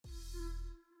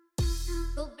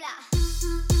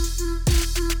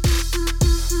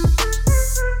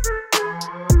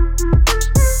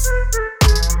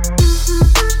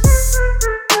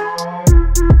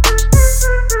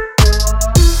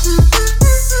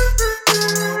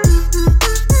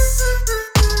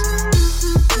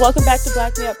Welcome back to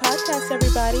Black Me Up Podcast,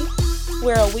 everybody.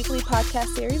 We're a weekly podcast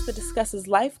series that discusses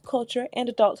life, culture, and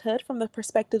adulthood from the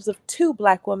perspectives of two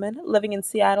Black women living in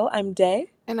Seattle. I'm Day.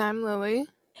 And I'm Lily.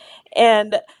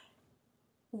 And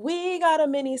we got a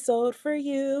mini-sode for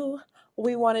you.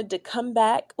 We wanted to come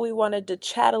back. We wanted to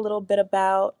chat a little bit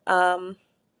about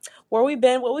where we've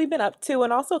been, what we've been up to,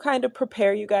 and also kind of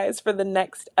prepare you guys for the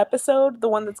next episode, the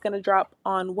one that's going to drop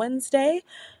on Wednesday,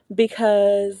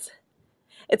 because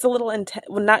it's a little intense.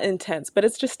 Well, not intense, but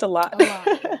it's just a lot.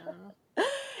 Yeah.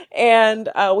 And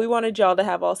we wanted y'all to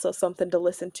have also something to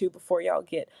listen to before y'all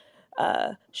get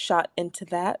shot into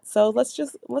that. So let's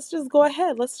just go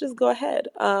ahead.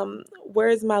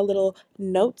 Where's my little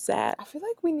notes at? I feel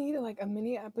like we need like a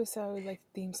mini episode, like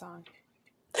theme song.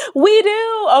 We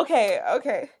do. Okay.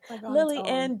 Like Lily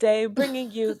and Day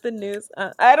bringing you the news.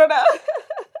 I don't know.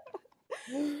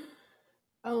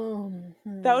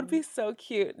 That would be so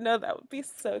cute. No, that would be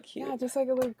so cute. Yeah, just like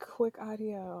a little quick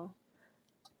audio.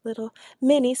 Little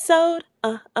mini-sode.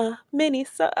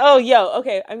 Mini-sode. Oh, yo,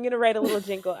 okay. I'm gonna write a little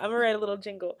jingle.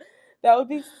 That would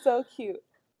be so cute.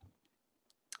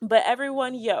 But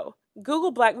everyone, yo, Google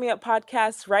Black Me Up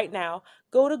Podcast right now.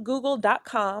 Go to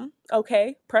google.com,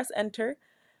 okay? Press enter.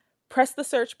 Press the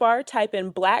search bar, type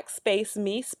in black space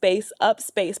me space up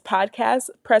space podcast,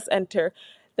 press enter.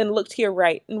 Then look to your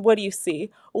right, and what do you see?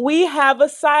 We have a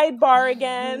sidebar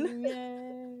again.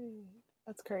 Yay.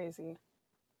 That's crazy.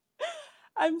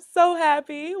 I'm so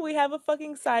happy. We have a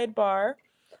fucking sidebar.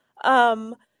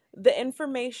 The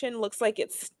information looks like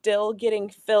it's still getting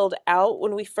filled out.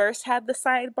 When we first had the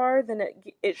sidebar, then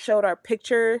it showed our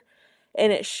picture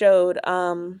and it showed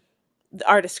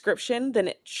our description, then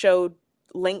it showed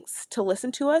links to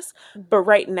listen to us. But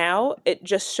right now it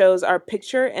just shows our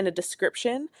picture and a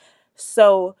description.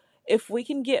 So if we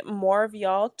can get more of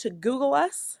y'all to Google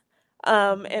us,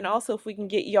 and also if we can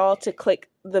get y'all to click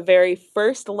the very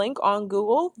first link on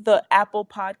Google, the Apple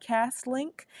Podcast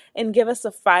link, and give us a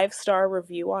 5-star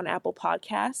review on Apple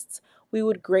Podcasts, we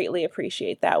would greatly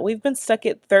appreciate that. We've been stuck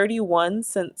at 31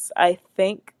 since I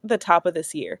think the top of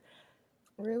this year.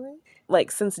 Really? Like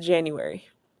since January.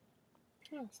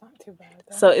 Oh, it's not too bad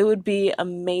though. So it would be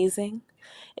amazing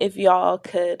if y'all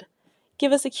could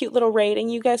give us a cute little rating.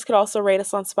 You guys could also rate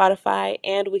us on Spotify,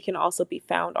 and we can also be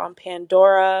found on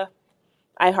Pandora,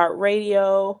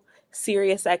 iHeartRadio,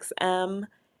 SiriusXM.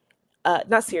 Not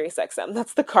SiriusXM,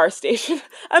 that's the car station.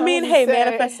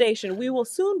 Manifestation. We will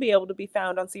soon be able to be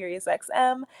found on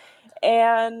SiriusXM,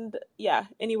 and yeah,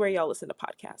 anywhere y'all listen to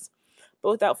podcasts. But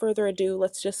without further ado,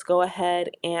 let's just go ahead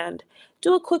and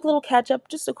do a quick little catch up.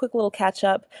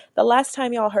 The last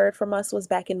time y'all heard from us was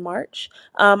back in March.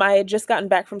 I had just gotten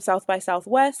back from South by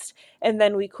Southwest, and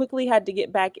then we quickly had to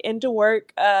get back into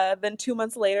work. Then 2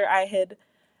 months later, I had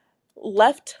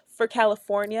left for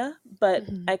California, but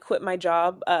I quit my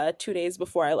job 2 days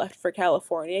before I left for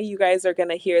California. You guys are going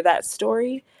to hear that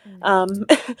story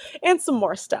and some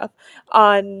more stuff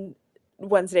on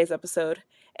Wednesday's episode.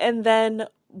 And then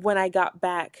when I got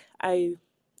back, I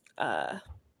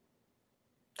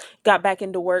got back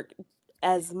into work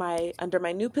under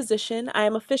my new position. I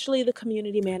am officially the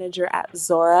community manager at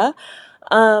Zora.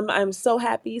 I'm so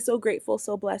happy, so grateful,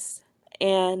 so blessed,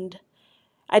 and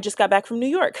I just got back from New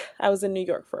York. I was in New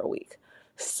York for a week.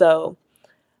 So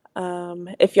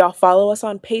if y'all follow us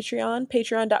on Patreon,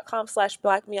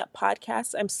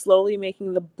 patreon.com/blackmeuppodcast, I'm slowly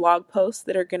making the blog posts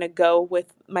that are going to go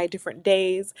with my different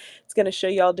days. It's going to show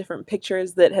y'all different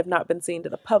pictures that have not been seen to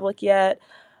the public yet.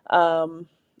 And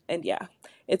yeah,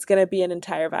 it's going to be an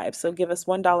entire vibe. So give us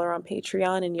 $1 on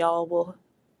Patreon and y'all will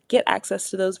get access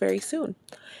to those very soon.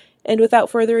 And without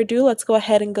further ado, let's go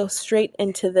ahead and go straight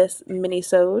into this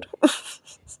mini-sode.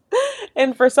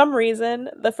 And for some reason,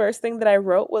 the first thing that I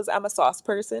wrote was I'm a sauce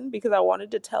person, because I wanted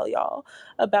to tell y'all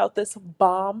about this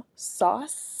bomb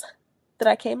sauce that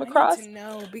I came across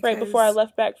right before I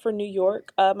left back for New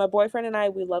York. My boyfriend and I,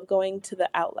 we love going to the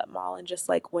outlet mall and just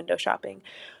like window shopping.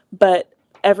 But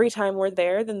every time we're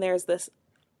there, then there's this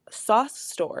sauce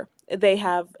store. They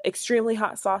have extremely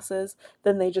hot sauces,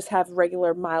 then they just have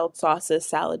regular mild sauces,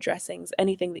 salad dressings,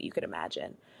 anything that you could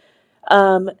imagine.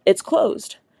 It's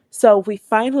closed. So we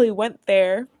finally went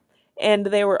there and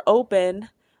they were open.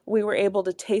 We were able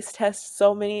to taste test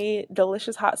so many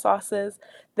delicious hot sauces.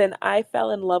 Then I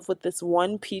fell in love with this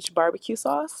one peach barbecue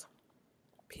sauce.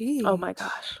 Peach? Oh my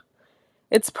gosh.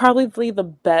 It's probably the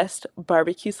best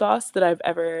barbecue sauce that I've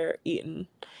ever eaten.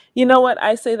 You know what?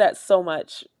 I say that so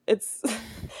much. It's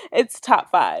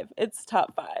top 5. It's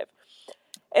top 5.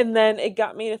 And then it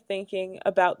got me to thinking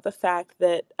about the fact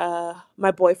that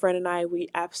my boyfriend and I, we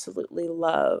absolutely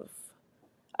love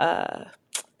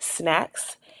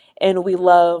snacks. and we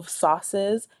love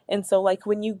sauces. And so like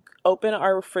when you open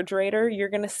our refrigerator, you're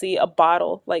gonna see a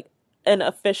bottle, like an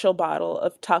official bottle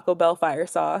of Taco Bell fire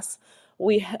sauce.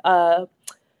 We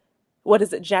what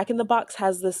is it? Jack in the Box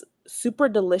has this super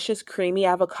delicious creamy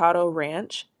avocado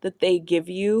ranch that they give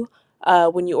you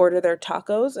when you order their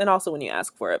tacos, and also when you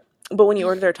ask for it. But when you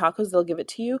order their tacos, they'll give it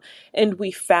to you. And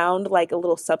we found like a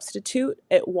little substitute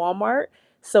at Walmart.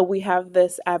 So we have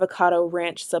this avocado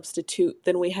ranch substitute.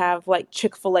 Then we have like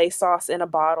Chick-fil-A sauce in a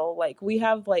bottle. Like we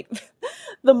have like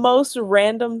the most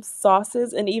random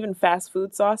sauces and even fast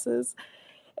food sauces.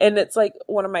 And it's like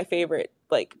one of my favorite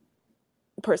like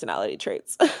personality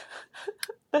traits. The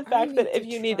I fact that need to if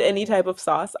you need try any type it. of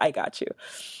sauce, I got you.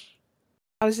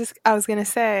 I was gonna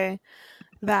say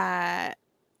that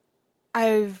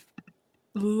I've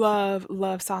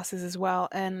love sauces as well,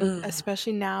 and Mm.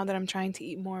 especially now that I'm trying to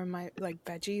eat more of my like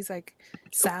veggies, like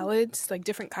salads, like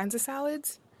different kinds of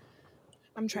salads.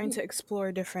 I'm trying to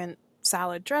explore different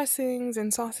salad dressings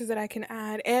and sauces that I can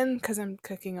add, and because I'm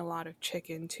cooking a lot of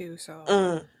chicken too, so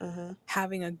Mhm.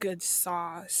 having a good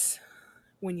sauce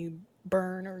when you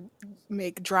burn or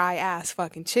make dry ass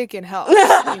fucking chicken helps, you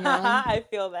know? I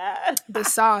feel that. The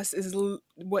sauce is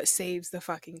what saves the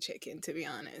fucking chicken, to be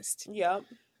honest. Yep.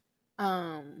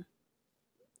 Um,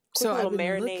 Quick so I've little been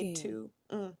marinade looking. too.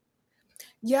 Mm.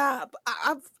 Yeah,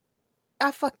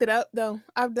 I fucked it up though.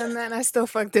 I've done that and I still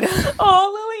fucked it up.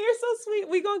 Oh, Lily, you're so sweet.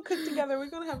 We gonna cook together. We're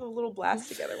gonna have a little blast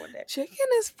together one day. Chicken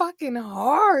is fucking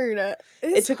hard. It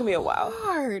It's took me a while.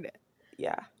 hard.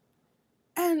 Yeah.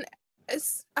 And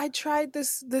I tried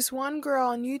this one girl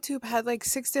on YouTube had like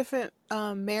 6 different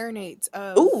marinades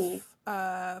of Ooh.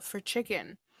 for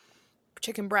chicken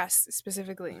breasts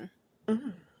specifically.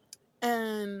 Mm.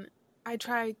 And I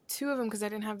tried 2 of them because I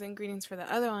didn't have the ingredients for the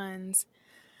other ones.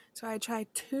 So I tried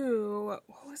 2.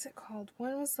 What was it called?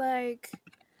 One was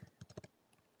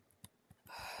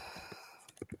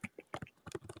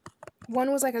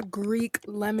like a Greek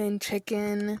lemon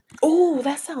chicken. Ooh,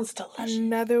 that sounds delicious.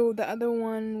 The other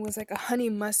one was like a honey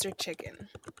mustard chicken.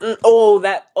 Oh,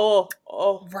 that. Oh.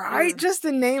 Right? Just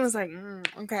the name was like,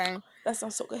 okay. That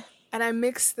sounds so good. And I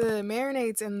mixed the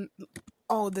marinades, and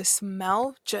the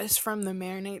smell just from the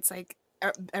marinades, like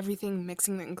everything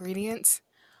mixing the ingredients.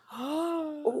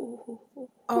 Ooh.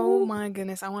 Oh my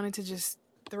goodness, I wanted to just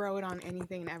throw it on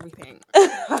anything and everything.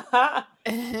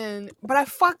 But I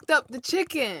fucked up the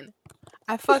chicken.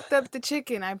 I put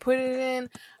it in.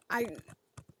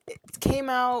 It came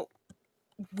out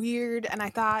weird, and I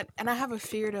have a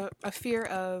fear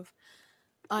of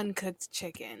uncooked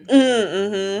chicken.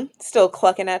 Mm-hmm. Still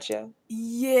clucking at you.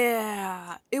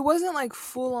 Yeah, it wasn't like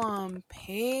full on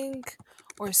pink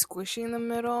or squishy in the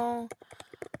middle,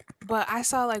 but I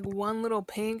saw like one little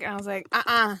pink, and I was like,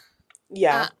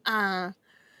 Yeah.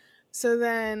 So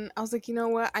then I was like, you know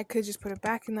what? I could just put it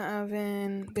back in the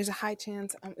oven. There's a high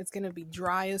chance it's gonna be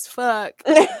dry as fuck,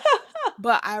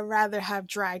 but I'd rather have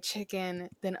dry chicken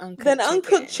than Then uncooked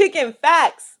uncooked chicken. chicken.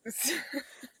 Facts.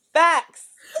 Facts.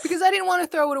 Because I didn't want to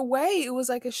throw it away. It was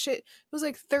like It was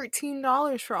like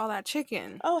 $13 for all that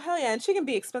chicken. Oh, hell yeah. And chicken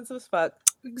be expensive as fuck.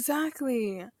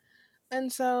 Exactly.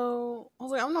 And so I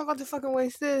was like, I'm not about to fucking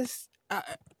waste this.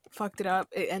 Fucked it up.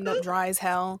 It ended up dry as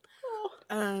hell.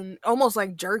 Almost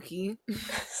like jerky.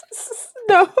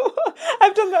 No,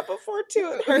 I've done that before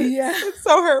too. It hurts. Yeah. It's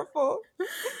so hurtful.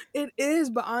 It is,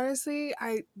 but honestly,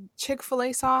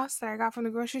 Chick-fil-A sauce that I got from the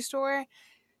grocery store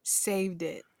saved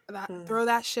it. Throw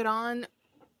that shit on,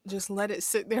 just let it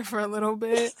sit there for a little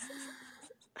bit.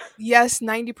 Yes,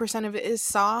 90% of it is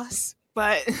sauce,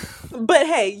 but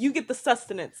hey, you get the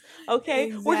sustenance, okay?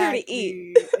 exactly, We're here to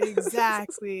eat.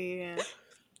 Exactly.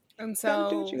 And so gotta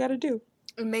do what you gotta do.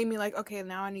 It made me like, okay,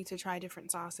 now I need to try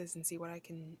different sauces and see what I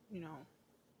can,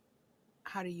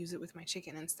 how to use it with my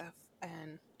chicken and stuff.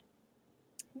 And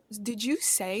did you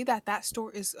say that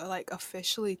store is like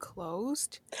officially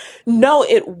closed? No,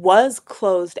 it was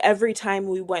closed every time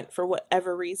we went for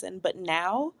whatever reason, but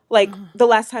now, like the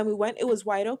last time we went, it was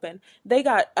wide open. They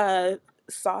got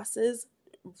sauces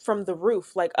from the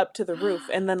roof, like up to the roof,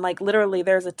 and then like literally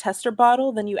there's a tester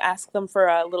bottle, then you ask them for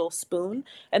a little spoon,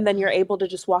 and then you're able to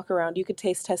just walk around. You could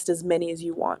taste test as many as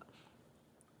you want.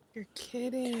 You're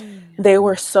kidding. They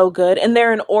were so good, and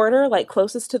they're in order, like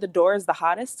closest to the door is the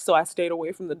hottest, so I stayed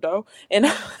away from the dough, and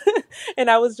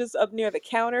and I was just up near the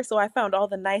counter, so I found all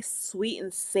the nice sweet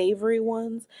and savory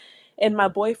ones. And my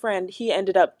boyfriend, he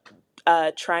ended up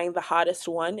trying the hottest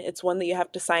one. It's one that you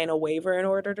have to sign a waiver in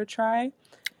order to try.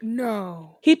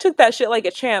 No. He took that shit like a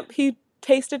champ. He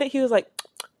tasted it. He was like,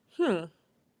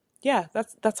 yeah,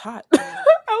 that's hot. I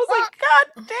was like, God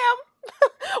damn,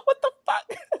 what the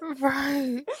fuck?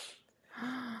 Right.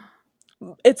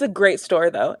 It's a great store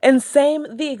though. And same,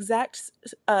 the exact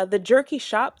the jerky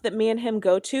shop that me and him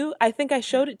go to, I think I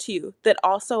showed it to you, that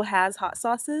also has hot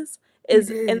sauces, You is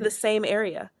in did. the same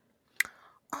area.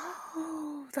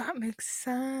 Oh, that makes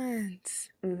sense.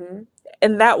 Hmm.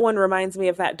 And that one reminds me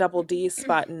of that Double D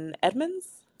spot in Edmonds.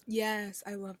 Yes,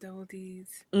 I love double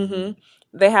D's. Hmm.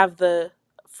 They have the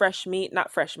fresh meat,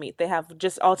 not fresh meat. They have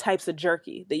just all types of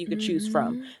jerky that you could choose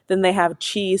from. Mm-hmm. Then they have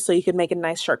cheese, so you could make a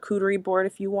nice charcuterie board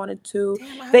if you wanted to.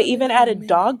 Damn, I They haven't been even there in a added minute.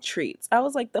 dog treats. I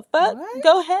was like, the fuck?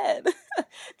 Go What? ahead.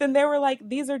 Then they were like,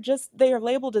 these are just, they are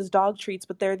labeled as dog treats,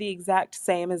 but they're the exact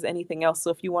same as anything else.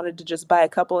 So if you wanted to just buy a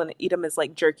couple and eat them as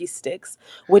like jerky sticks,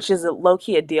 which is a low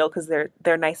key a deal because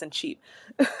they're nice and cheap.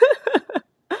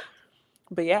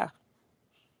 But yeah,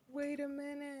 Wait a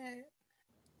minute.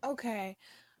 Okay.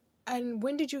 And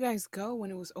when did you guys go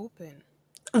when it was open?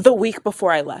 the week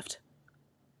before I left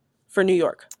for New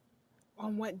York.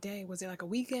 On what day? Was it like a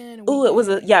weekend, a Oh, it was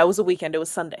a, weekday? yeah, it was a weekend. It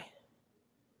was Sunday.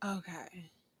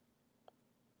 Okay.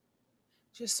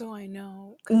 Just so I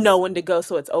know, No cause one to go,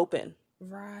 so it's open.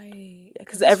 right, Yeah,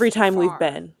 because cause it's every time we've far.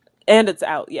 been, and it's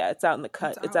out. Yeah, it's out in the It's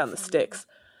cut. It's out out in the from me. sticks.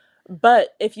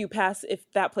 But if you pass,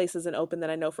 if that place isn't open, then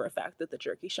I know for a fact that the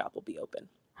jerky shop will be open.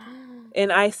 Oh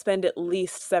And I spend at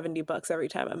least $70 every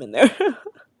time I'm in there.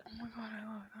 my god, I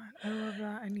love that. I love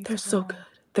that. I need They're to so good. go.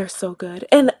 They're so good.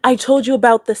 And I told you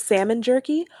about the salmon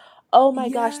jerky. Oh my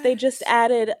gosh, they just Yes.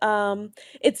 added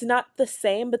it's not the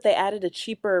same, but they added a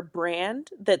cheaper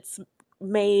brand that's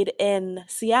made in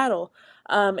Seattle.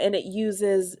 And it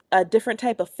uses a different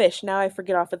type of fish. Now I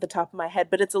forget off at the top of my head,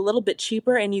 but it's a little bit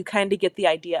cheaper and you kind of get the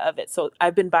idea of it. So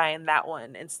I've been buying that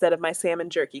one instead of my salmon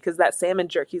jerky because that salmon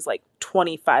jerky is like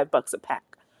 $25 a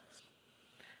pack.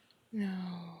 No.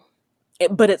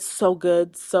 But it's so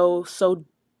good, so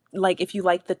like if you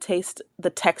like the taste, the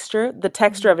texture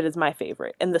Mhm. of it is my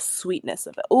favorite, and the sweetness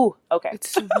of it. Ooh, okay.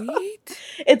 It's sweet.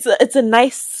 It's a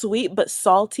nice sweet but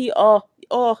salty. Oh,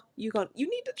 you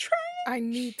need to try. I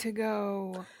need to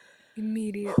go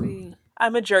immediately.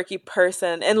 I'm a jerky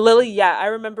person, and Lily, yeah, I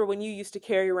remember when you used to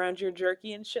carry around your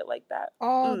jerky and shit like that.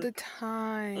 All Mm, the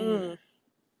time. mm.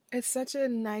 It's such a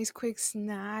nice quick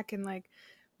snack and like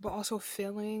but also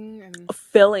filling and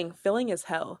Filling as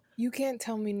hell. you can't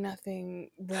tell me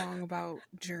nothing wrong about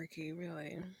jerky,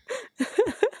 really.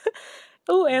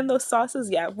 Oh, and those sauces.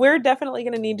 Yeah, we're definitely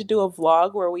going to need to do a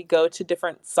vlog where we go to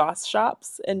different sauce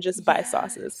shops and just buy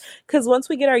sauces. Yes. Because once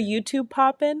we get our YouTube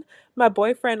popping, my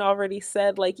boyfriend already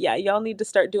said, like, yeah, y'all need to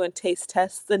start doing taste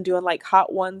tests and doing like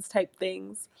hot ones type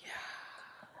things. Yeah.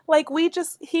 Like,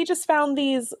 he just found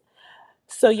these.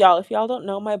 So, y'all, if y'all don't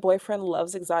know, my boyfriend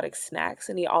loves exotic snacks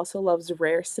and he also loves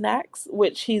rare snacks,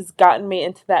 which he's gotten me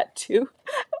into that too.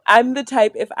 I'm the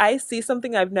type, if I see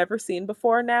something I've never seen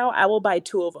before now, I will buy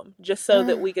two of them just so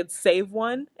that we could save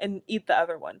one and eat the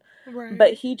other one. But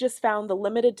Right. he just found the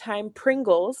limited time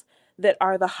Pringles that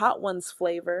are the hot ones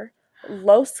flavor,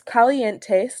 Los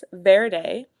Calientes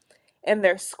Verde, and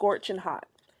they're scorching hot.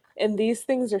 And these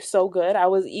things are so good. I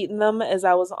was eating them as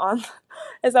I was on,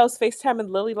 as I was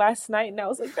FaceTiming Lily last night, and I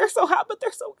was like, they're so hot, but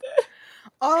they're so good.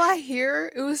 All I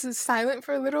hear, it was silent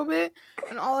for a little bit,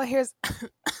 and all I hear is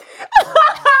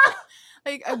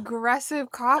like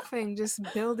aggressive coughing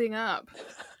just building up.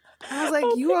 I was like,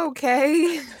 Oh "You my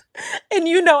okay?" god. And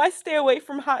you know I stay away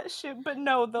from hot shit, but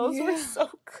no, those were Yeah. so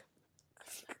good.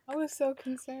 I was so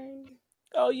concerned.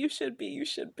 Oh, you should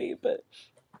be. But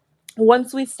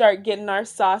once we start getting our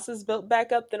sauces built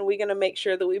back up, then we're gonna make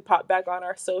sure that we pop back on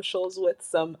our socials with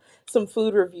some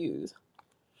food reviews.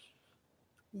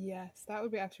 Yes, that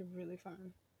would be actually really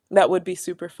fun. That would be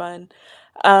super fun.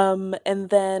 And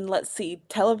then let's see,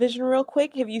 television real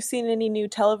quick. Have you seen any new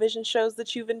television shows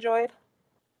that you've enjoyed?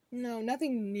 No,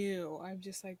 nothing new. I've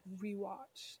just like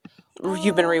rewatched.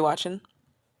 You've been Oh, rewatching.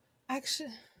 actually,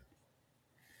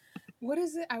 what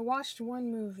is it? I watched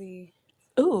one movie,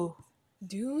 Ooh.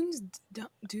 Dunes.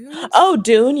 Dunes. Oh,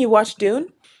 Dune. You watched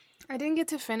Dune? I didn't get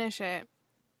to finish it.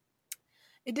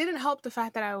 It didn't help the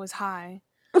fact that I was high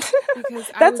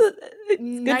because I That's was a.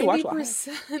 It's good to watch ninety while high.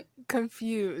 percent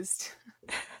confused.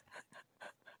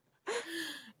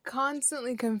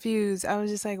 Constantly confused. I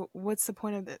was just like, "What's the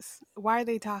point of this? Why are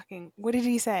they talking? What did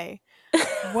he say?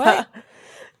 What?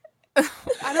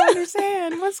 I don't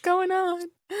understand. What's going on?"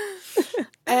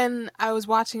 And I was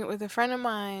watching it with a friend of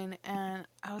mine, and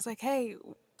I was like, "Hey,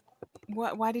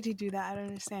 what? Why did he do that? I don't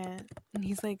understand." And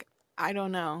he's like, "I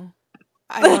don't know.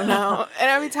 I don't know." And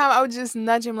every time I would just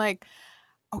nudge him, like,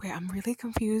 "Okay, I'm really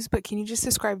confused, but can you just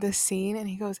describe this scene?" And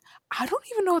he goes, "I don't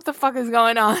even know what the fuck is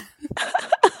going on."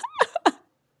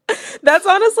 That's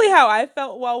honestly how I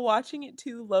felt while watching it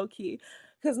too, low key.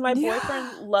 because my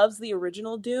boyfriend Yeah. loves the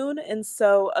original Dune, and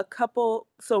so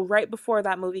right before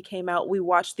that movie came out, we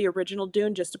watched the original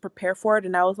Dune just to prepare for it,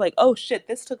 and I was like, oh shit,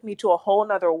 this took me to a whole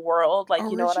nother world, like,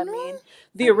 you know what I Original? mean? I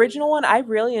The didn't original one, I know.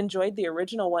 really enjoyed the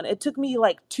original one. It took me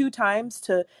like 2 times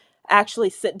to actually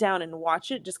sit down and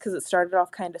watch it, just because it started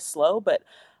off kind of slow, but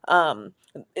um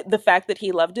the fact that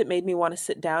he loved it made me want to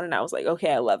sit down, and I was like,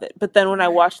 okay, I love it. But then when I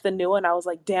Right. watched the new one, I was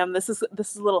like, damn, this is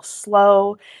a little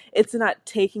slow. It's not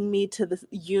taking me to the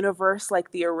universe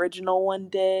like the original one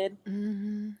did.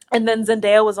 Mm-hmm. And then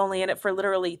Zendaya was only in it for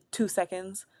literally 2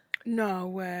 seconds. No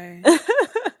way.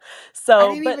 I So,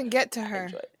 didn't but even get to I her.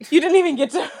 enjoyed it. You didn't even get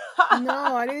to.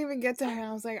 No, I didn't even get to her.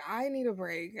 I was like, I need a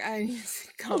break. I need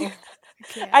to go. I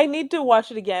I can't. need to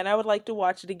watch it again. I would like to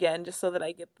watch it again just so that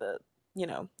I get you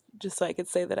know, just so I could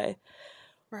say that I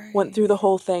went through Right. the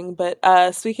whole thing. But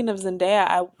speaking of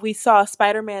Zendaya, we saw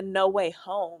Spider-Man No Way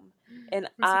Home, and Was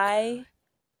it I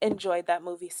enjoyed that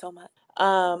movie so much.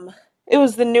 It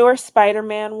was the newer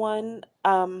Spider-Man one,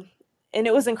 and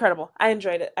it was incredible. I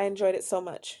enjoyed it. I enjoyed it so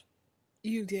much.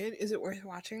 You did? Is it worth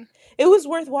watching? It was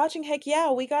worth watching. Heck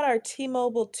yeah, we got our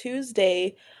T-Mobile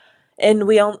Tuesday, and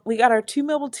we got our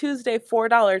T-Mobile Tuesday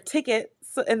 $4 ticket,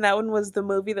 and that one was the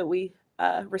movie that we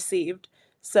received.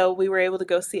 So we were able to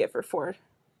go see it for $4.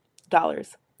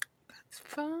 It's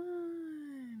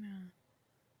fun.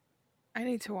 I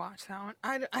need to watch that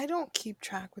one. I don't keep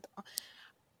track with.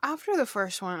 After the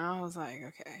first one, I was like,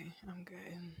 okay, I'm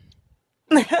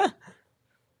good.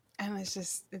 And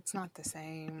it's not the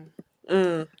same.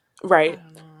 Mm, I right.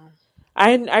 don't know.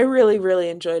 I really really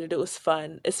enjoyed it. It was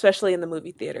fun, especially in the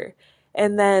movie theater.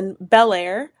 And then Bel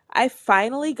Air, I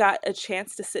finally got a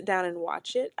chance to sit down and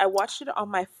watch it. I watched it on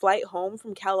my flight home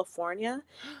from California,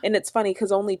 and it's funny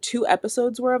because only 2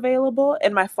 episodes were available,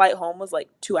 and my flight home was like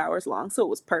 2 hours long, so it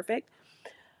was perfect.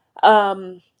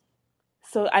 Um,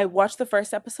 so I watched the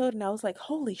first episode, and I was like,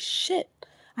 "Holy shit!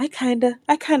 I kind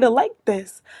of like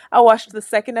this." I watched the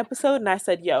second episode, and I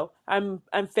said, "Yo, I'm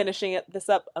finishing this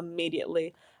up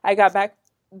immediately." I got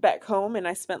back home, and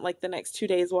I spent like the next 2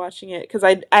 days watching it because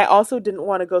I also didn't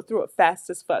want to go through it fast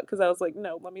as fuck because I was like,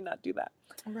 "No, let me not do that."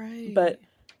 Right. But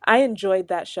I enjoyed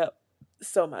that show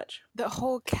so much. The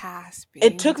whole cast It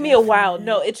being took me a while.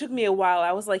 No, different. it took me a while.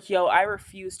 I was like, "Yo, I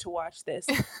refuse to watch this."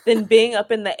 Then being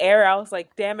up in the air, I was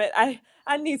like, "Damn it, I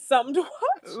need something to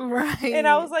watch." And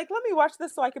I Right. was like, "Let me watch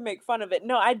this so I can make fun of it."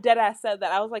 No, I dead ass said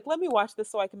that. I was like, "Let me watch this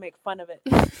so I can make fun of it."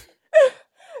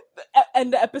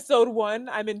 And episode 1,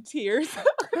 I'm in tears.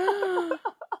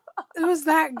 It was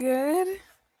that good?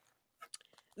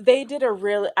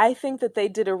 I think that they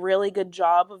did a really good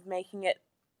job of making it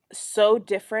so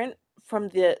different from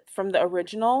the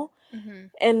original. Hmm.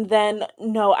 And then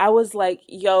no, I was like,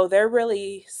 "Yo, they're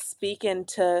really speaking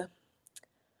to."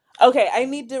 Okay, I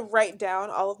need to write down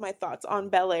all of my thoughts on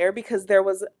Bel Air because there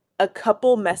was a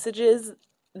couple messages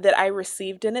that I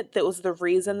received in it that was the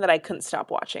reason that I couldn't stop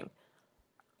watching.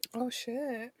 Oh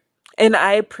shit. And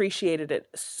I appreciated it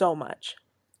so much.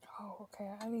 Oh, okay.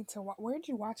 I need to watch. Where'd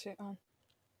you watch it on?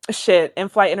 Shit,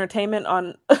 in-flight entertainment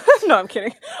on No, I'm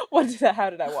kidding. How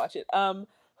did I watch it? Hulu,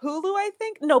 I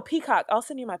think? No, Peacock. I'll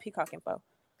send you my Peacock info.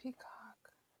 Peacock.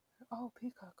 Oh,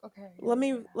 Peacock. Okay. Yeah, Let yeah, me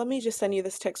yeah. let me just send you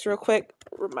this text real quick.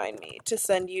 Remind me to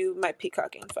send you my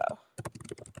Peacock info.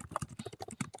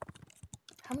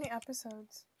 How many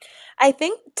episodes? I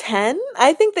think 10.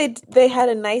 I think they had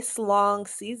a nice long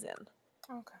season.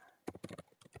 Okay.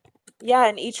 Yeah,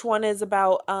 and each one is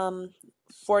about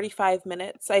 45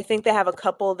 minutes. I think they have a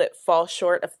couple that fall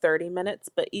short of 30 minutes,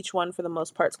 but each one for the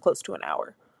most part is close to an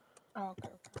hour. Oh, okay.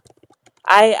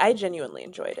 I genuinely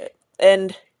enjoyed it.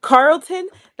 And Carlton,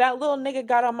 that little nigga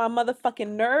got on my motherfucking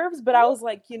nerves, but I was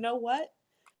like, "You know what?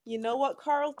 You know what,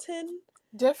 Carlton?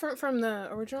 Different from the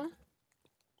original?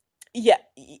 Yeah,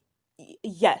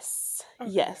 yes.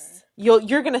 Okay. Yes.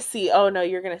 You're going to see. Oh no,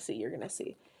 you're going to see. You're going to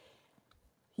see.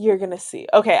 You're gonna see.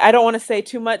 Okay, I don't want to say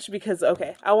too much because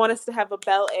okay, I want us to have a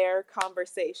Bel Air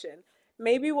conversation.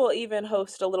 Maybe we'll even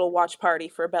host a little watch party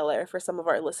for Bel Air for some of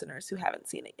our listeners who haven't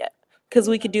seen it yet. Because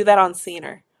Oh, we could that'd do be that on nice.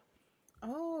 Scener.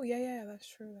 Oh, yeah, yeah, that's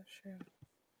true. That's true.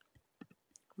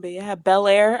 But yeah, Bel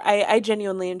Air, I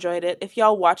genuinely enjoyed it. If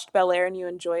y'all watched Bel Air and you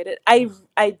enjoyed it, I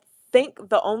think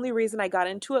the only reason I got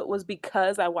into it was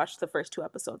because I watched the first 2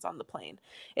 episodes on the plane.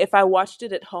 If I watched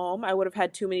it at home, I would have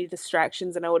had too many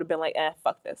distractions and I would have been like,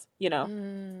 fuck this, you know?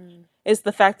 Mm, It's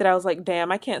the fact that I was like, damn,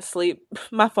 I can't sleep.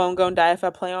 My phone gonna die if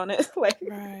I play on it. Like,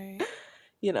 right.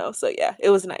 so yeah, it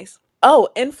was nice. Oh,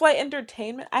 in-flight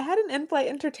entertainment. I had an in-flight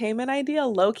entertainment idea,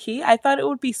 low key. I thought it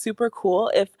would be super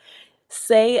cool if,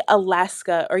 say,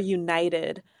 Alaska or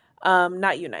United,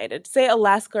 not United, say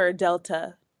Alaska or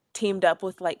Delta. teamed up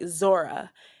with like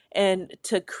Zora and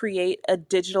to create a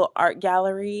digital art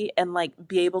gallery and like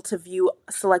be able to view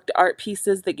select art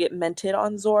pieces that get minted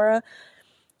on Zora,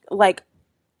 like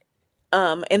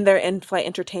in their in-flight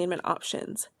entertainment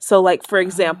options. So like for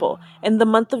example, in the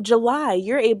month of July,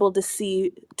 you're able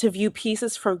to view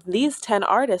pieces from these 10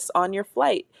 artists on your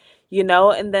flight, you know,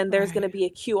 and then there's going to Right. be a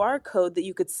QR code that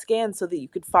you could scan so that you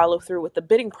could follow through with the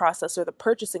bidding process or the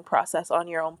purchasing process on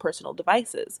your own personal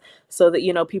devices so that,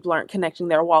 you know, people aren't connecting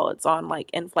their wallets on like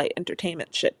in-flight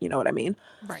entertainment shit, you know what I mean?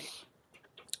 Right.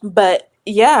 But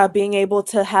yeah, being able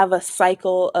to have a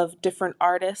cycle of different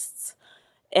artists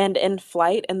and in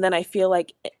flight, and then I feel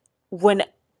like when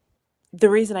the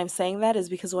reason I'm saying that is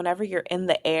because whenever you're in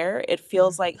the air, it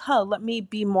feels like, huh, let me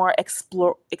be more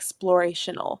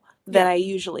explorational than Yeah. I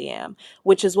usually am,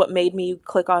 which is what made me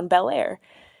click on Bel Air.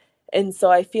 And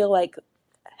so I feel like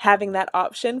having that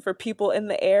option for people in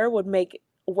the air would make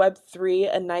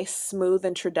Web3 a nice, smooth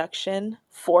introduction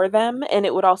for them. And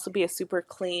it would also be a super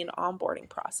clean onboarding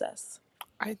process.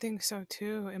 I think so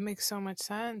too. It makes so much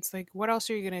sense. Like, what else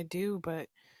are you gonna do but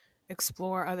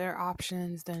explore other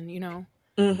options than, Then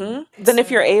if instead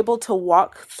you're of able to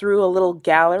walk through a little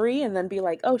gallery and then be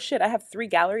like, oh shit, I have 3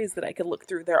 galleries that I could look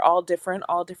through. They're all different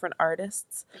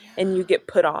artists, and you yeah, get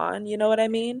put on, you know what I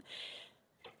mean?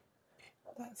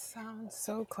 that sounds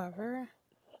so clever.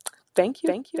 Thank you.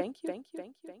 Thank you. Thank you. Thank you.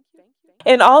 Thank you.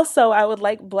 And also, I would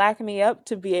like Black Me Up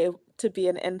to be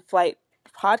an in-flight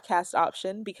podcast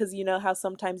option because you know how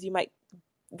sometimes you might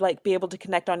like be able to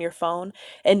connect on your phone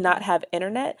and not have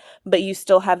internet, but you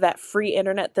still have that free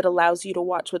internet that allows you to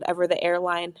watch whatever the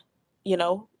airline, you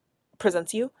know,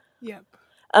 presents you. Yep.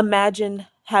 Imagine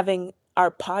having our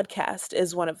podcast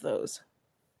as one of those.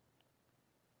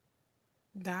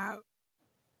 That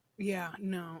Yeah,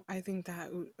 no, I think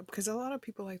because a lot of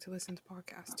people like to listen to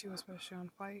podcasts too, especially on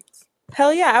flights.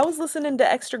 Hell yeah, I was listening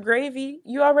to Extra Gravy.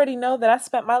 You already know that I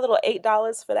spent my little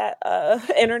 $8 for that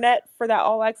internet, for that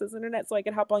all access internet, so I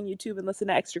could hop on YouTube and listen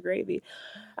to Extra Gravy.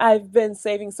 I've been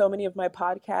saving so many of my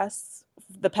podcasts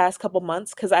the past couple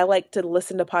months because I like to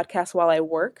listen to podcasts while I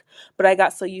work, but I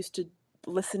got so used to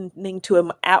listening to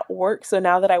them at work. So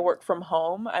now that I work from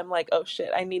home, I'm like, oh shit,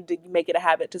 I need to make it a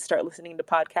habit to start listening to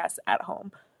podcasts at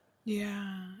home.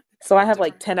 Yeah, it's So I have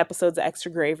like different. 10 episodes of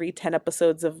Extra Gravy, 10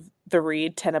 episodes of The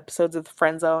Read, 10 episodes of The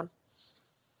Friend Zone.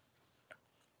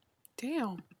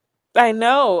 Damn, I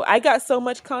know. I got so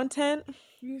much content.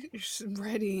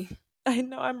 ready. I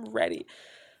know I'm ready.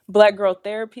 Black Girl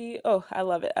Therapy. Oh, I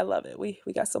love it. I love it. We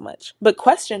got so much. But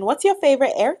question, what's your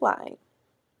favorite airline?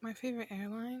 My favorite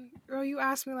airline? Girl, you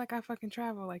asked me like I fucking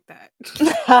travel like that.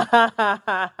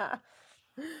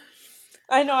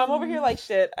 I know. I'm over here um, like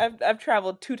shit. I've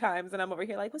traveled 2 times, and I'm over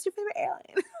here like, what's your favorite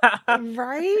airline?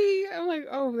 right? I'm like,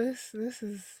 oh, this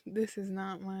is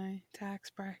not my tax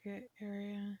bracket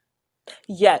area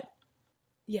Yet,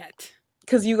 yet.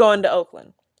 because you go into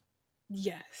Oakland,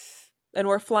 Yes. and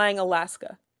we're flying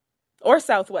Alaska or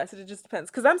Southwest. It just depends.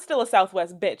 Because I'm still a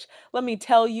Southwest bitch. Let me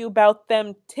tell you about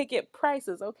them ticket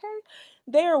prices. Okay,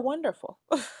 they are wonderful.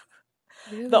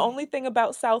 The Really? only thing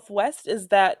about Southwest is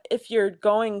that if you're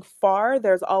going far,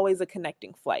 there's always a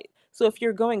connecting flight. So if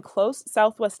you're going close,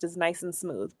 Southwest is nice and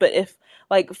smooth. But if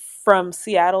like from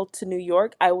Seattle to New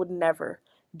York, I would never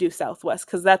do Southwest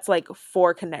because that's like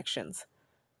 4 connections.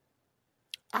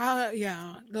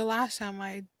 Yeah. The last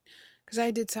time because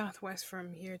I did Southwest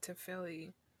from here to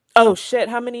Philly. Oh shit,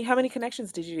 how many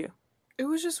connections did you do? It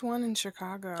was just one in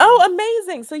Chicago. Oh,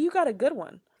 amazing. So you got a good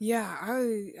one. Yeah,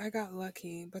 I got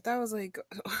lucky, but that was like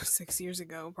 6 years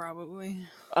ago, probably.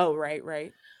 Oh, right,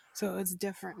 right. So it's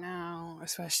different now,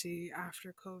 especially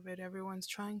after COVID. Everyone's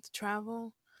trying to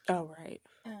travel, Oh, right.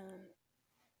 and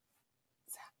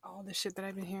all the shit that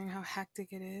I've been hearing, how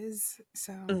hectic it is.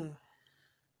 So Mm.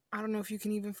 I don't know if you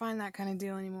can even find that kind of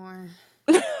deal anymore.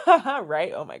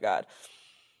 Right. Oh my God.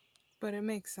 But it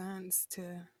makes sense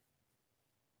to.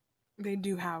 They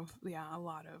do have, yeah, a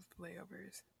lot of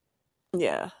layovers.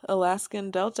 Yeah, Alaska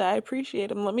and Delta. I appreciate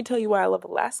them. Let me tell you why I love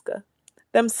Alaska.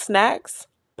 Them snacks,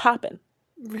 poppin'.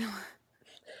 Really,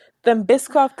 Them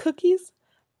Biscoff cookies,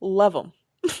 love them.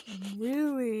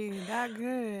 really that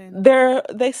good?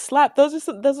 They slap. Those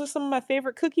are some of my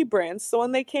favorite cookie brands. So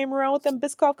when they came around with them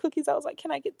Biscoff cookies, I was like,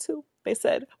 "Can I get 2?" They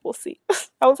said, "We'll see."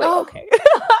 I was like, Oh, "Okay."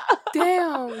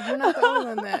 damn! You're not the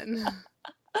only one then.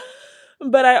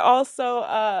 But I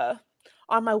also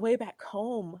on my way back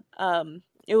home,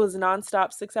 it was a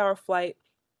nonstop 6-hour flight.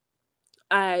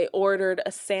 I ordered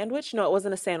a sandwich. No, it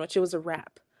wasn't a sandwich. It was a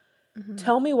wrap. Mhm.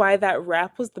 Tell me why that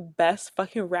wrap was the best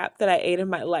fucking wrap that I ate in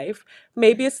my life.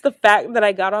 Maybe it's the fact that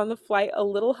I got on the flight a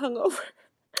little hungover.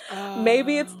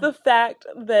 Maybe it's Oh. the fact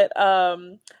that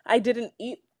I didn't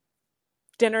eat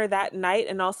dinner that night,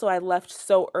 and also I left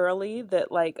so early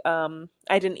that like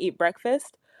I didn't eat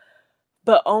breakfast.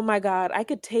 But oh my god, I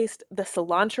could taste the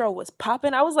cilantro was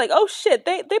popping. I was like, "Oh shit,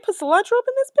 they put cilantro up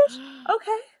in this bitch?"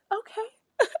 Okay. Okay.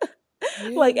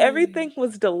 Like Really? everything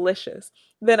was delicious.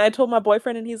 Then I told my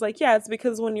boyfriend and he's like, "Yeah, it's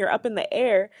because when you're up in the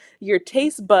air, your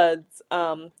taste buds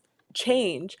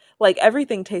change. Like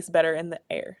everything tastes better in the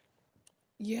air."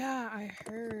 Yeah, I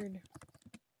heard.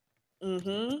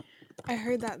 Mhm. I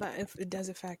heard that if it does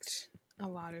affect a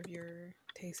lot of your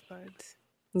taste buds.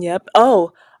 Yep.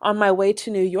 Oh, on my way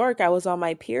to New York, I was on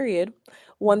my period.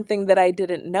 One Mhm. thing that I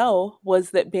didn't know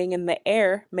was that being in the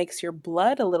air makes your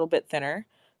blood a little bit thinner.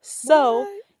 So,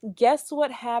 What? guess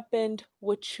what happened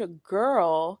with your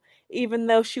girl? Even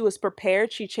though she was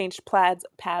prepared, she changed pads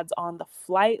on the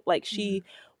flight. Like Mhm. she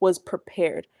was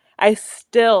prepared. I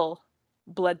still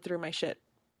bled through my shit.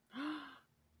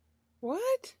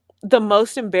 What? The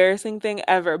most embarrassing thing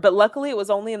ever. But luckily, it was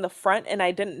only in the front, and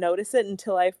I didn't notice it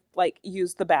until I like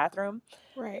used the bathroom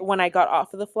Right. when I got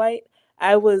off of the flight.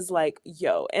 I was like,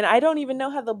 yo, and I don't even know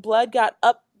how the blood got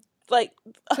up like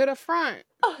To the front.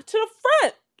 to the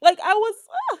front. Like I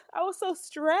was so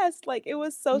stressed. Like it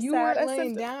was so You sad. weren't I said,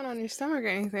 laying down on your stomach or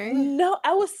anything. no,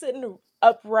 I was sitting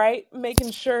upright,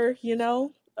 making sure,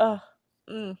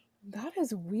 mm, That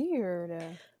is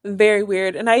weird. very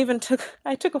weird. And I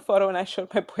took a photo and I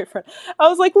showed my boyfriend. I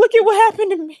was like, look at what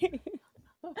happened to me.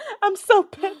 I'm so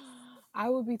pissed. I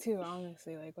would be too,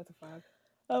 honestly. Like, what the fuck?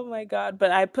 Oh my god!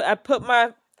 But I put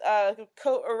my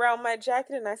coat around my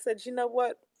jacket and I said, you know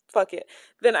what? Fuck it.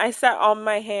 Then I sat on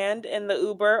my hand in the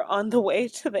Uber on the way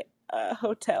to the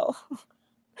hotel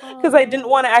because I didn't Oh.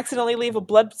 want to accidentally leave a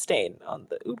blood stain on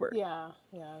the Uber. Yeah,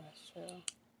 yeah, that's true.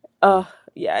 Uh,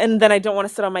 yeah, and then I don't want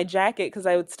to sit on my jacket because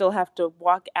I would still have to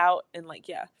walk out and like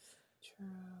yeah. True.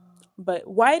 But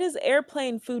why does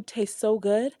airplane food taste so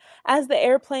good? As the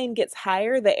airplane gets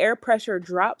higher, the air pressure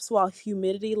drops while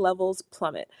humidity levels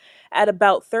plummet. At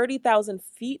about 30,000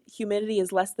 feet, humidity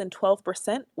is less than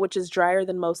 12%, which is drier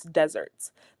than most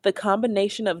deserts. The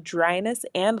combination of dryness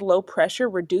and low pressure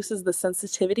reduces the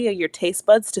sensitivity of your taste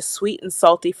buds to sweet and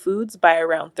salty foods by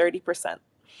around 30%.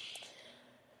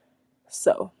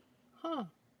 So, Huh.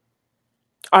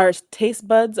 our taste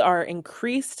buds are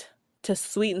increased to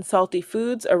sweet and salty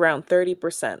foods around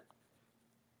 30%,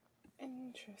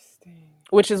 Interesting.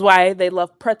 which is why they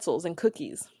love pretzels and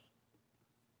cookies.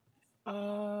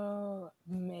 Oh,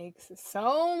 makes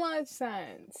so much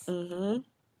sense. Hmm.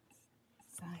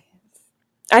 Science.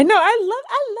 I know.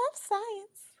 I love science.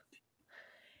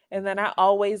 And then I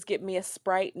always get me a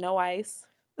Sprite, no ice,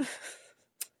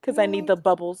 because I need Really? the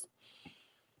bubbles.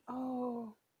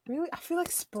 Oh, really? I feel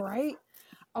like Sprite.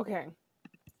 Okay,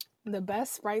 the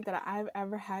best Sprite that I've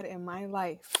ever had in my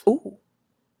life. Ooh.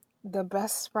 The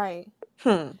best Sprite.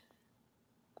 Hmm.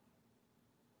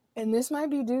 And this might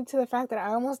be due to the fact that I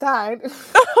almost died.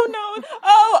 Oh no.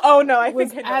 Oh no. I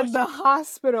Was think I know at what the you.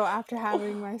 hospital after Ooh.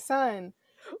 having my son.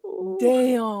 Ooh.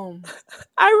 Damn.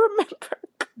 I remember.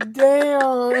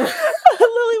 Damn.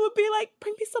 Lily would be like,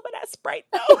 "Bring me some of that Sprite,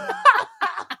 though."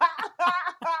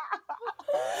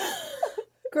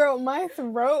 Girl, my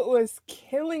throat was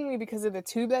killing me because of the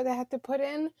tube that I had to put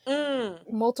in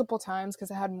Mm. multiple times because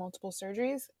I had multiple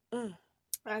surgeries. Mm.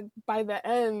 And by the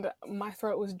end, my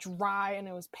throat was dry and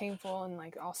it was painful and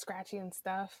like all scratchy and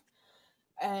stuff.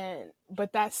 And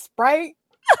but that Sprite,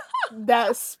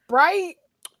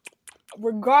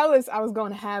 regardless, I was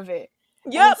going to have it.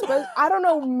 And Yep. especially, I don't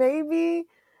know, maybe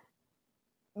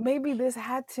this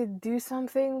had to do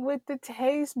something with the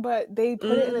taste, but they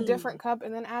put it in a Mm. different cup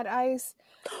and then add ice.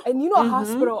 And you know, Mm-hmm.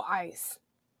 hospital ice.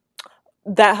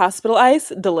 That hospital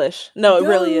ice, delish. No, it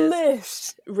really is.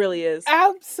 Delish. It really is.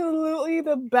 Absolutely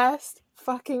the best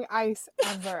fucking ice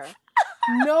ever.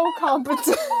 No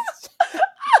competition.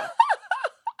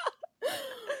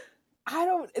 I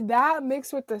don't, that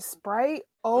mixed with the Sprite,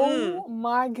 Mm. oh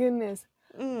my goodness.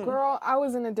 Mm. Girl, I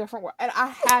was in a different world and I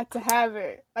had to have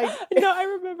it. Like, No, I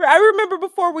remember. I remember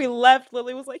before we left,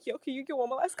 Lily was like, "Yo, can you get one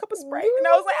more last cup of Sprite?" And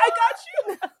I was like, "I got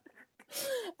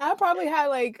I probably had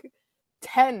like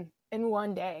 10 in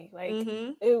one day. you." Like,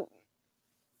 Mm-hmm.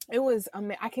 it was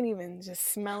I can even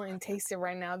just smell it and taste it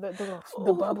right now. The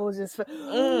Ooh. bubbles just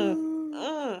Mm.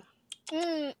 mm,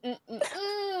 Mm. mm, mm, mm.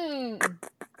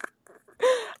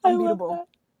 I love Unbeatable. that.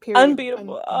 Period.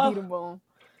 Unbeatable. Oh. Unbeatable.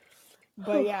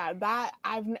 But yeah, that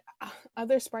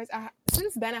other Sprites.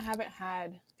 Since then I haven't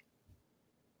had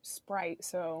Sprite,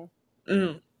 so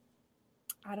Mm.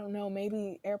 I don't know.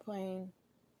 Maybe airplane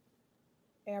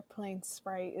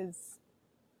Sprite is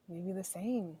maybe the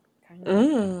same kind of.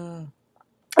 Mm.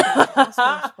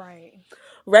 Hospital Sprite.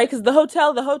 Right, because the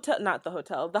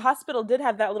hospital did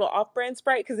have that little off-brand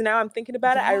Sprite. Because now I'm thinking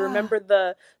about it, I Yeah, remember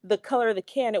the color of the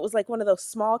can. It was like one of those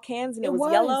small cans, and it it was was.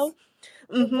 yellow.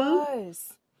 It Mm-hmm.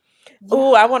 was.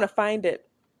 Oh, I Yeah. want to find it.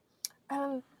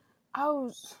 And I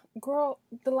was, girl,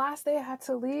 the last day I had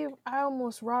to leave, I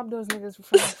almost robbed those niggas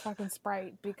from a fucking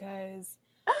Sprite because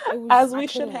it was, As we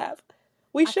should have.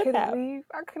 We I should couldn't have. leave.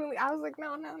 I couldn't leave. I was like,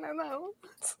 no, no, no, no.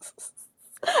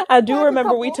 I do Pack a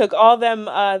remember we couple. took all them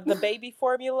the baby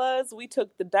formulas, we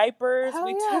took the diapers, Hell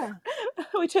we took yeah.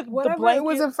 we took the Whatever it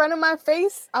was in blankets. front of my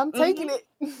face, I'm taking Mhm. it.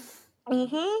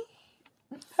 Mhm.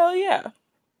 Hell yeah.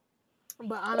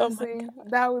 But Oh my honestly, god.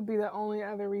 that would be the only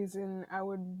other reason I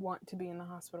would want to be in the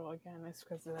hospital again is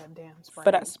because of that damn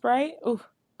For that Sprite. Sprite? Ooh,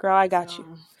 girl, I got you.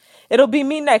 So, It'll be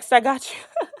me next. I got you.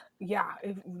 yeah,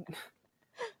 if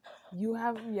you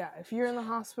have, yeah, if you're in the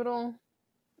hospital,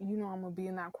 you know I'm gonna be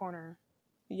in that corner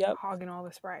Yep. hogging all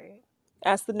the Sprite.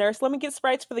 Ask the nurse, let me get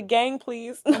Sprites for the gang,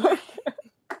 please.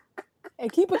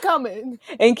 And keep it coming.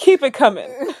 And keep it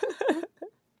coming.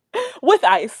 With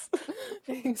ice.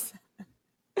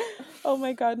 Oh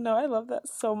my god, no, I love that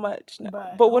so much. No.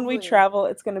 But But when we hopefully, travel,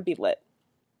 it's gonna be lit.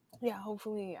 yeah,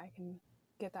 hopefully I can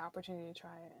get the opportunity to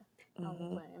try it on the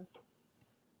Mm-hmm. plane.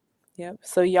 Yep.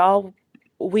 So y'all,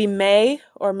 we may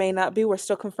or may not be. We're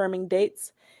still confirming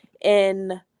dates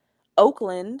in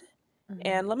Oakland. Mm-hmm.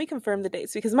 And let me confirm the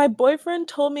dates because my boyfriend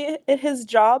told me at his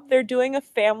job they're doing a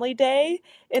family day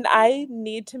and I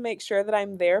need to make sure that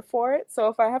I'm there for it. So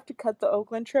if I have to cut the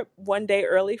Oakland trip one day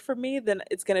early for me, then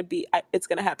it's going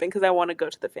to happen because I want to go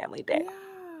to the family day.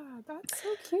 Yeah, that's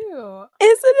so cute.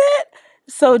 Isn't it?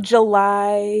 So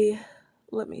July,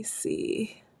 let me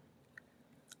see.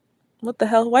 What the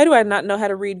hell? Why do I not know how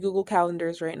to read Google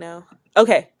Calendars right now?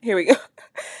 Okay, here we go.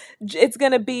 It's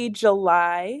going to be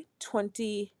July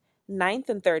 29th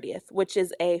and 30th, which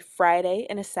is a Friday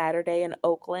and a Saturday in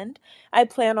Oakland. I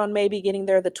plan on maybe getting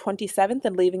there the 27th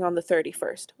and leaving on the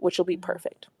 31st, which will be Mm-hmm.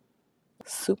 perfect.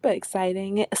 Super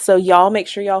exciting. So, y'all make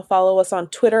sure y'all follow us on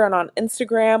Twitter and on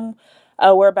Instagram.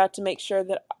 We're about to make sure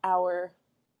that our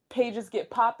pages get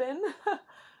popping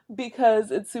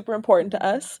because it's super important to Mm-hmm.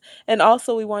 us. And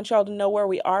also, we want y'all to know where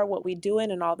we are, what we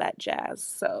doing, and all that jazz.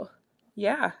 So,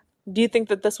 yeah. Do you think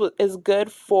that is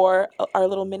good for our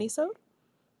little mini-sode?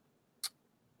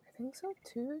 I think so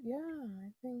too. Yeah,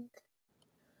 I think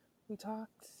we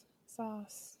talked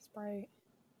sauce, Sprite.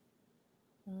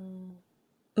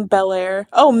 Bel Air.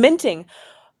 Oh, minting.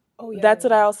 Oh yeah, That's yeah,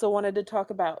 what I yeah. also wanted to talk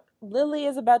about. Lily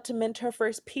is about to mint her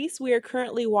first piece. We are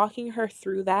currently walking her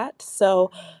through that.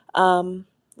 So, Mm-hmm.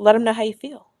 let them know how you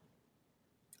feel.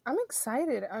 I'm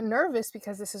excited. I'm nervous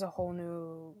because this is a whole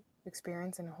new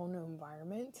experience and a whole new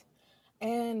environment,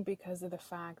 and because of the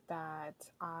fact that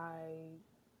I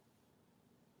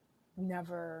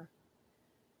never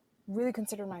really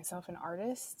considered myself an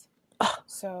artist.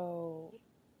 So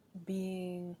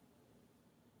being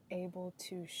able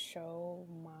to show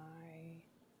my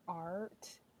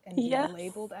art and be Yes.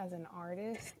 labeled as an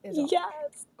artist is a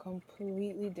Yes.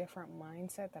 completely different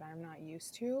mindset that I'm not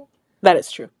used to. That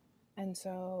is true. And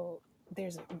so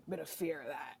there's a bit of fear of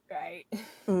that, right?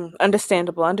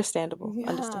 Understandable. Understandable. Yeah,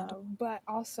 Understandable. but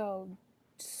also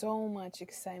so much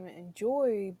excitement and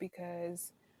joy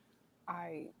because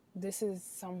I this is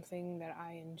something that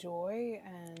I enjoy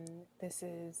and this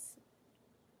is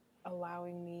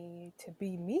allowing me to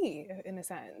be me in a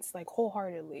sense, like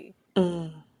wholeheartedly.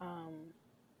 Mm. Um,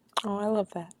 Oh, I love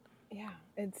that. yeah,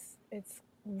 it's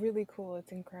really cool.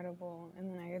 It's incredible,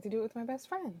 and then I get to do it with my best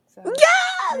friend. So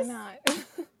why Yes. not?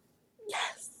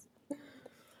 Yes.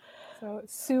 So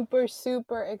super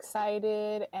super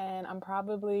excited, and I'm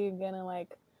probably gonna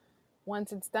like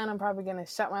once it's done, I'm probably gonna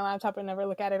shut my laptop and never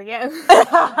look at it again.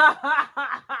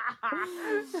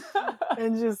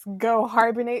 And just go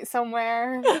hibernate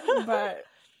somewhere. But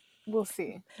we'll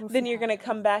see. We'll Then see you're how gonna it goes.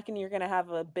 come back and you're gonna have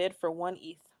a bid for 1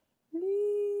 ETH.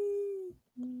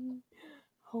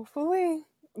 Hopefully.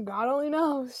 God only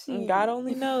knows. God She.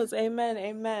 only knows. Amen.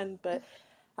 Amen. But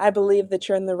I believe that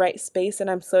you're in the right space, and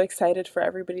I'm so excited for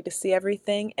everybody to see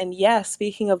everything. And yeah,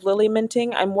 speaking of Lily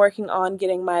Minting, I'm working on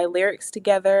getting my lyrics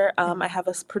together. I have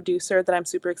a producer that I'm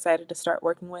super excited to start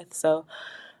working with. So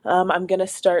I'm going to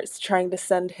start trying to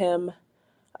send him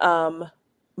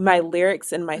my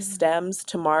lyrics and my stems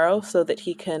tomorrow so that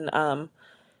he can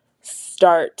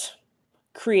start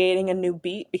creating a new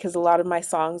beat because a lot of my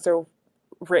songs are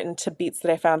written to beats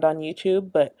that I found on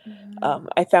YouTube, but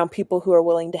I found people who are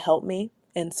willing to help me.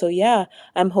 And so yeah,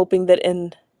 I'm hoping that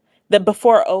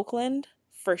before Oakland,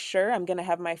 for sure, I'm gonna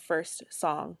have my first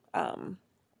song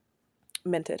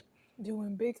minted.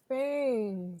 Doing big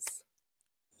things.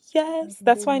 Yes,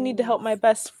 that's why I need to help my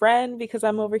best friend, because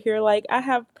I'm over here like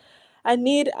I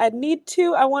need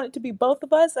to. I want it to be both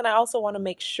of us, and I also want to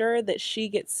make sure that she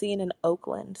gets seen in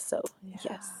Oakland. So,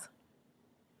 yes.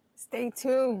 Stay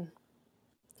tuned.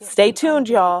 Stay tuned,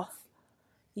 y'all.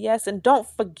 Yes, and don't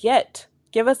forget,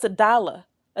 give us $1.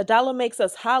 $1 makes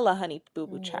us holla, honey boo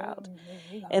boo child.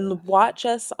 And watch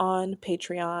us on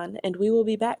Patreon, and we will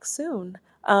be back soon.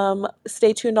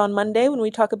 Stay tuned on Monday when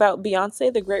we talk about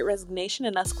Beyonce, The Great Resignation,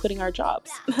 and us quitting our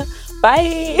jobs.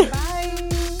 Bye. Bye.